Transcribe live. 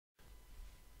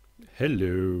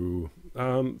Hello.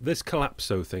 This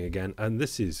Collapso thing again, and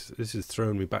this is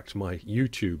thrown me back to my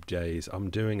YouTube days. I'm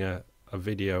doing a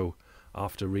video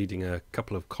after reading a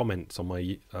couple of comments on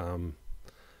my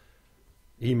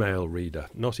email reader.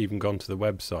 Not even gone to the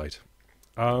website.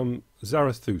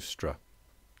 Zarathustra.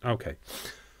 Okay.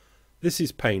 This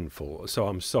is painful, so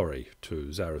I'm sorry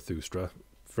to Zarathustra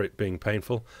for it being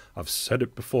painful. I've said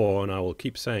it before and I will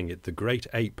keep saying it. The great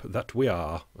ape that we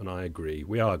are, and I agree,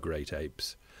 we are great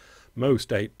apes.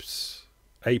 Most apes,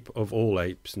 ape of all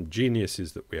apes and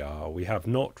geniuses that we have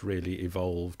not really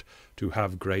evolved to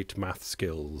have great math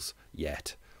skills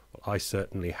yet. Well, I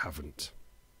certainly haven't.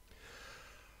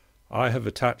 I have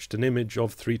attached an image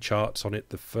of 3 charts on it.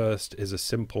 The first is a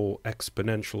simple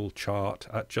exponential chart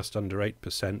at just under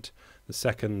 8%. The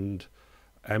second,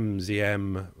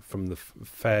 MZM from the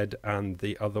Fed, and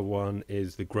the other one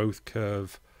is the growth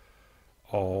curve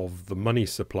of the money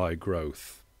supply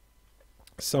growth.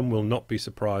 Some will not be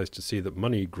surprised to see that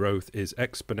money growth is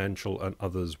exponential and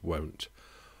others won't.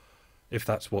 If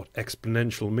that's what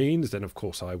exponential means, then of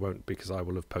course I won't, because I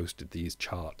will have posted these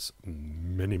charts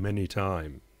many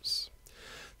times.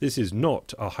 This is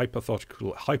not a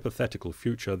hypothetical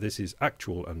future. This is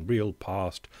actual and real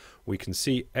past. We can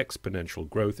see exponential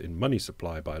growth in money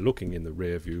supply by looking in the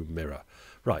rearview mirror.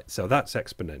 Right, so that's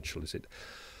exponential, is it?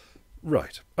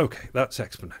 Right, okay, that's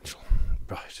exponential.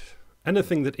 Right.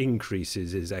 Anything that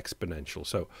increases is exponential.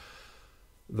 So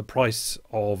the price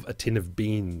of a tin of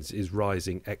beans is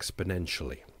rising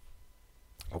exponentially.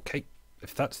 Okay,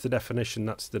 if that's the definition,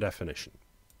 that's the definition.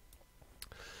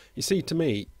 You see, to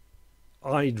me,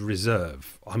 I'd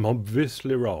reserve, I'm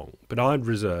obviously wrong, but I'd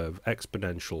reserve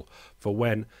exponential for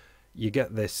when you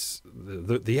get this,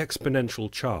 the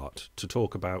exponential chart to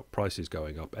talk about prices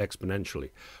going up exponentially,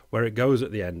 where it goes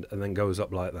at the end and then goes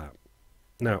up like that.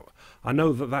 Now, I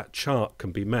know that that chart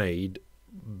can be made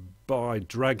by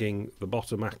dragging the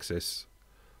bottom axis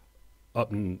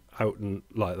up and out and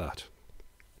like that.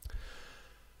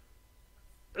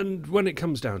 And when it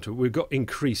comes down to it, we've got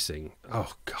increasing.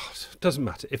 Oh God, doesn't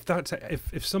matter if that's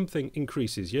if something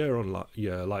increases year on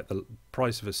year, like the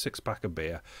price of a 6-pack of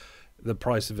beer, the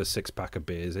price of a 6-pack of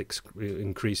beer is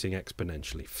increasing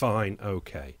exponentially. Fine,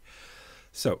 okay.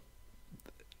 So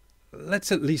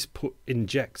let's at least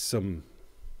inject some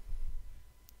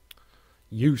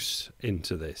use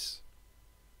into this.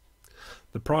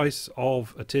 The price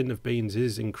of a tin of beans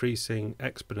is increasing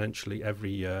exponentially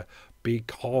every year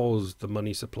because the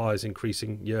money supply is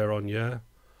increasing year on year.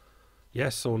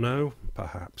 Yes or no?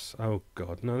 Perhaps. Oh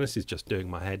God, no, this is just doing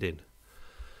my head in.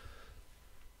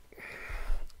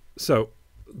 So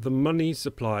the money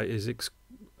supply is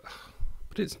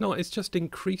but it's not, it's just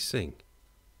increasing.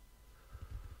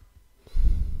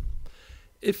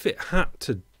 If it had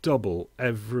to double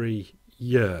every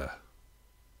year,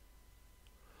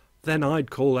 then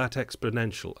I'd call that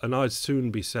exponential, and I'd soon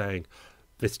be saying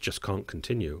this just can't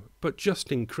continue. But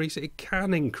just increase, it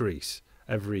can increase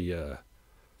every year.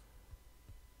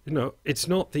 You know, it's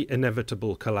not the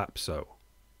inevitable collapso.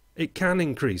 It can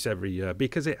increase every year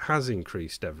because it has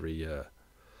increased every year.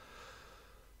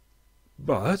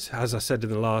 But as I said in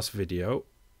the last video,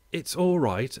 it's all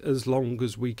right as long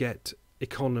as we get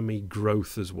economy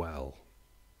growth as well.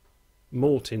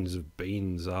 More tins of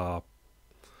beans are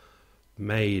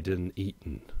made and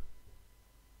eaten.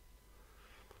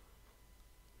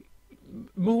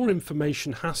 More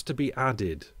information has to be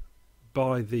added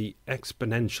by the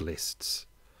exponentialists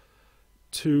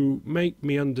to make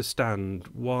me understand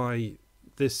why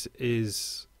this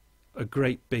is a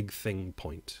great big thing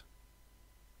point.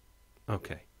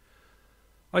 Okay.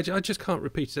 I just can't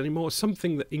repeat it anymore.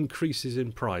 Something that increases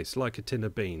in price, like a tin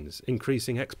of beans,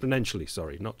 increasing exponentially,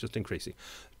 sorry, not just increasing.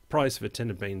 Price of a tin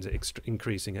of beans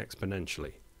increasing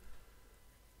exponentially.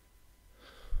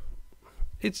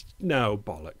 It's no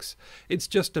bollocks. It's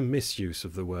just a misuse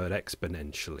of the word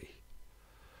exponentially.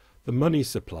 The money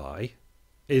supply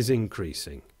is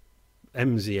increasing.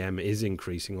 MZM is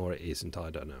increasing, or it isn't,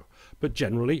 I don't know. But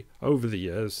generally, over the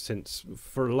years,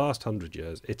 for the last 100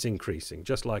 years, it's increasing,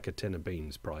 just like a tin of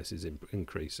beans price is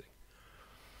increasing.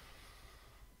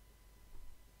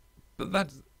 But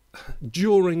that,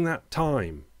 during that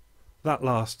time, that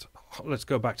last, let's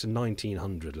go back to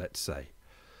 1900, let's say.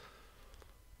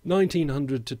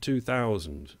 1900 to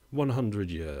 2000,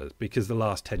 100 years, because the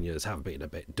last 10 years have been a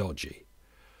bit dodgy,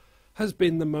 has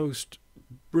been the most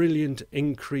brilliant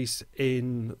increase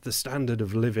in the standard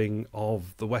of living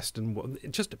of the Western world.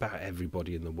 Just about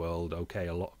everybody in the world. Okay,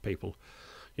 a lot of people,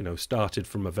 you know, started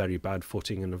from a very bad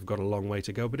footing and have got a long way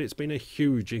to go, but it's been a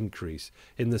huge increase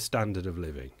in the standard of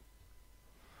living.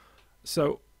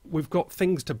 So we've got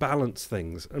things to balance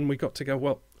things, and we've got to go,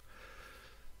 well,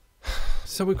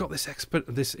 So we've got this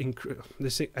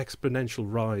exponential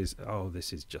rise. Oh,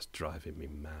 this is just driving me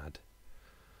mad.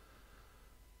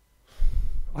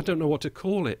 I don't know what to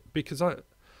call it, because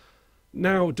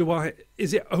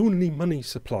is it only money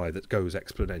supply that goes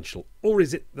exponential, or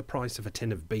is it the price of a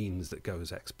tin of beans that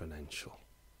goes exponential?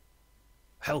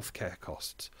 Healthcare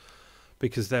costs,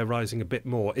 because they're rising a bit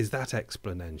more, is that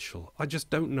exponential? I just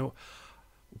don't know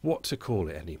what to call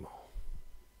it anymore.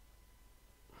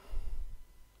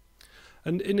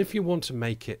 And if you want to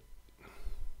make it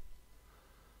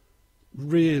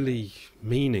really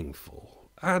meaningful,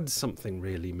 add something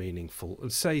really meaningful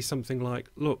and say something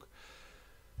like, look,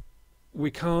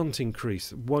 we can't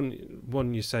increase.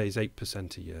 One you say is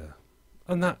 8% a year.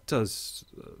 And that does,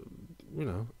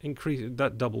 increase,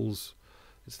 that doubles.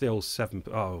 It's the old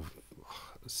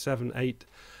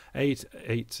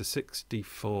 8 to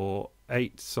 64,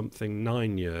 8 something,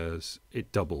 9 years,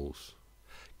 it doubles.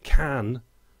 Can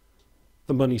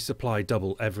the money supply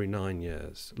double every 9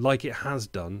 years, like it has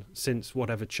done since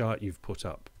whatever chart you've put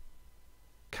up?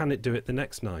 Can it do it the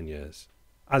next 9 years,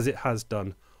 as it has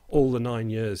done all the 9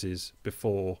 years is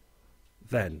before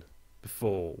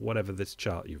whatever this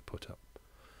chart you've put up?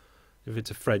 If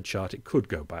it's a Fred chart, it could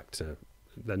go back to,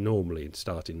 they normally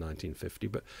start in 1950,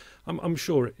 but I'm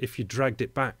sure if you dragged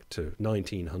it back to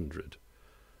 1900,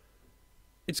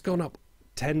 it's gone up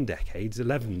 10 decades,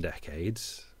 11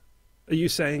 decades. Are you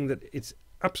saying that it's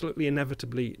absolutely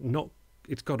inevitably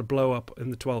it's got to blow up in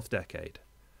the 12th decade?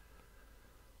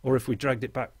 Or if we dragged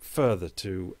it back further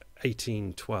to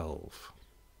 1812?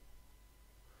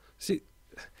 See,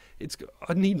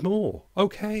 I need more.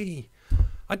 Okay.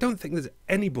 I don't think there's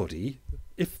anybody,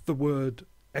 if the word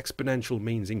exponential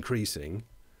means increasing,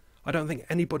 I don't think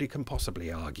anybody can possibly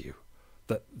argue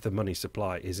that the money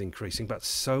supply is increasing. But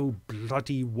so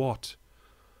bloody what?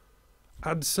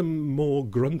 Add some more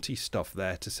grunty stuff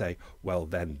there to say, well,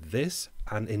 then this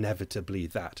and inevitably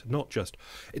that. Not just,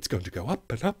 it's going to go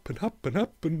up and up and up and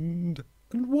up and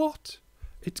what?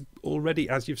 It's already,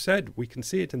 as you've said, we can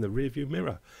see it in the rearview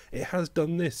mirror. It has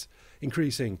done this,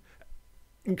 increasing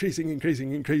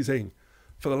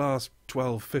for the last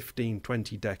 12, 15,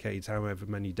 20 decades, however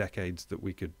many decades that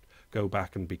we could go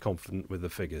back and be confident with the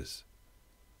figures.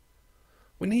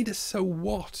 We need a so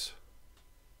what?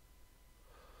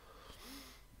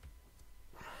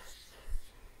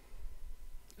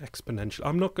 Exponential.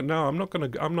 I'm not going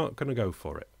to go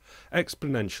for it.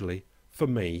 Exponentially, for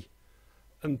me,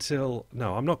 I'm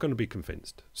not going to be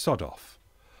convinced. Sod off.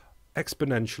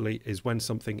 Exponentially is when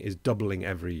something is doubling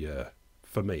every year,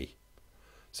 for me.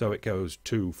 So it goes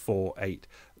 2, 4, 8,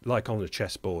 like on a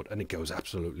chessboard, and it goes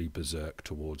absolutely berserk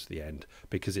towards the end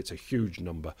because it's a huge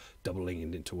number doubling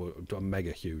into a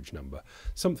mega huge number.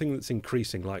 Something that's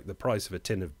increasing, like the price of a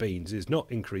tin of beans, is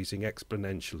not increasing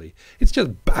exponentially. It's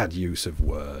just bad use of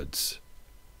words.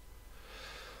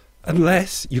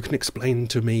 Unless you can explain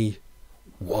to me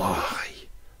why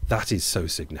that is so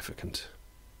significant.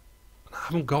 And I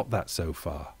haven't got that so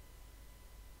far.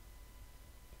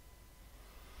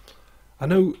 I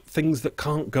know things that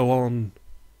can't go on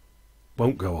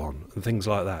won't go on and things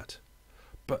like that.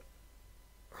 But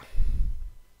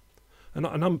and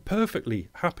I'm perfectly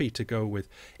happy to go with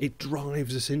it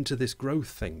drives us into this growth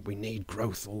thing. We need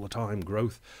growth all the time,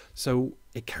 growth, so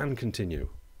it can continue.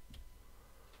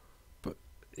 But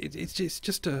it's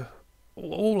just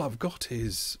all I've got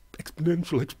is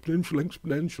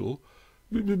exponential,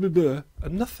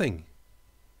 and nothing.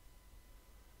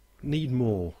 Need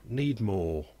more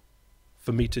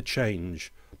for me to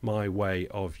change my way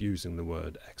of using the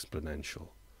word exponential.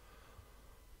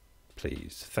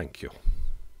 Please, thank you.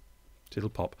 Tiddle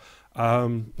pop.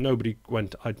 Nobody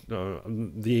went.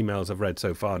 The emails I've read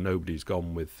so far, nobody's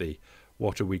gone with the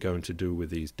what are we going to do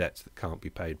with these debts that can't be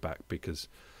paid back, because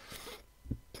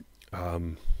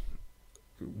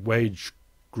wage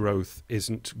growth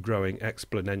isn't growing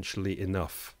exponentially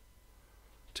enough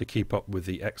to keep up with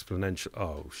the exponential.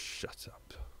 Oh, shut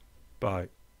up. Bye.